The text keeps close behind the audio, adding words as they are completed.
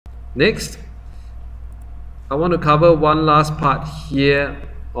Next, I want to cover one last part here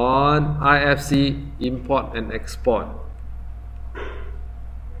on IFC import and export.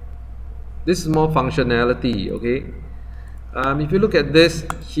 This is more functionality, okay? If you look at this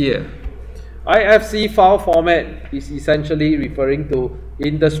here, IFC file format is essentially referring to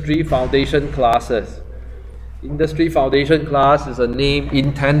industry foundation classes. Industry foundation class is a name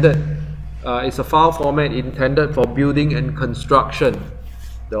intended, it's a file format intended for building and construction.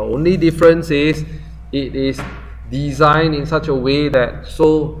 The only difference is it is designed in such a way that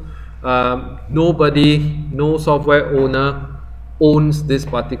no software owner owns this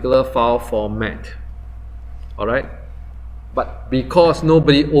particular file format. Alright? But because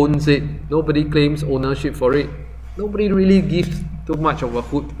nobody owns it, nobody claims ownership for it, nobody really gives too much of a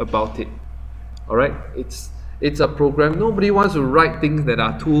hoot about it. Alright? It's a program. Nobody wants to write things that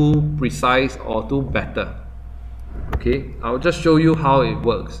are too precise or too better. Okay, I'll just show you how it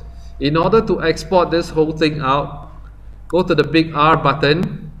works. In order to export this whole thing out, go to the big R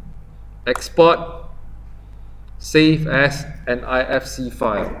button, export, save as an IFC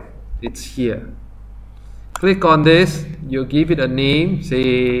file. It's here. Click on this, you give it a name,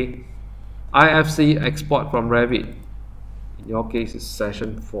 say IFC export from Revit. In your case, it's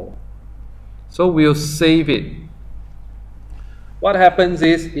session 4. So we'll save it. What happens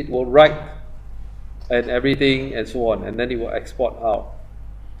is it will write and everything and so on, and then it will export out.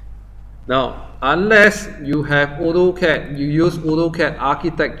 Now, unless you have AutoCAD, you use AutoCAD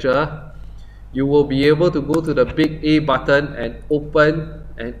architecture, you will be able to go to the big A button and open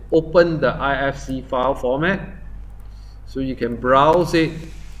the IFC file format. So you can browse it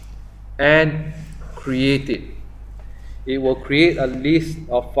and create it. It will create a list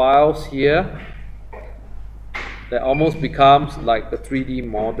of files here that almost becomes like a 3D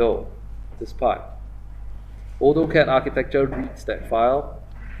model, this part. AutoCAD architecture reads that file,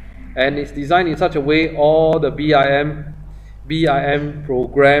 and it's designed in such a way all the BIM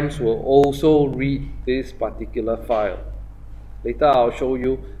programs will also read this particular file. Later I'll show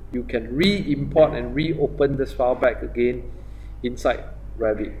you, you can re-import and reopen this file back again inside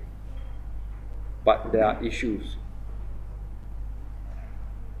Revit. But there are issues.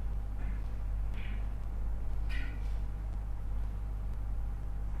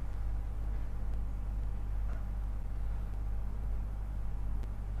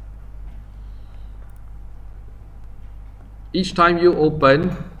 Each time you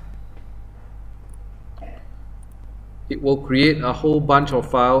open, it will create a whole bunch of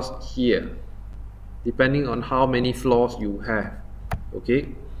files here, depending on how many floors you have. Okay,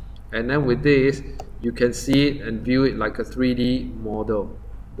 and then with this, you can see it and view it like a 3D model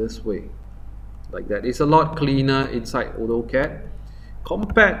this way, like that. It's a lot cleaner inside AutoCAD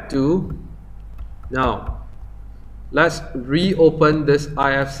compared to now. Let's reopen this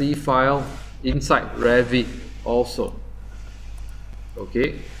IFC file inside Revit also.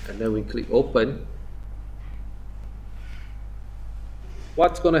 Okay, and then we click open.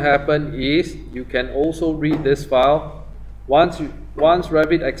 What's going to happen is you can also read this file. Once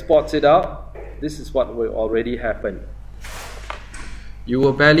Revit exports it out, this is what will already happen. You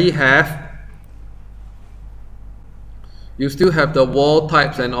will barely have, you still have the wall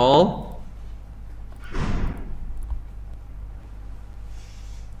types and all.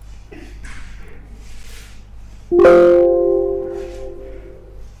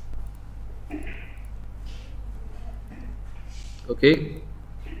 Okay.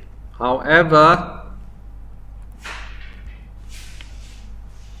 However,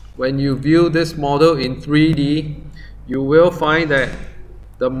 when you view this model in 3D, you will find that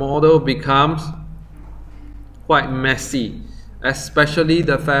the model becomes quite messy, especially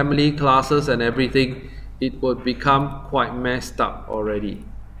the family classes and everything. It would become quite messed up already.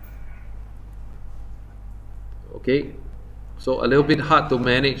 Okay. So a little bit hard to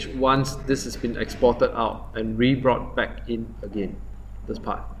manage once this has been exported out and re-brought back in again, this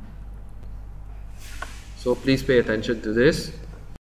part. So please pay attention to this.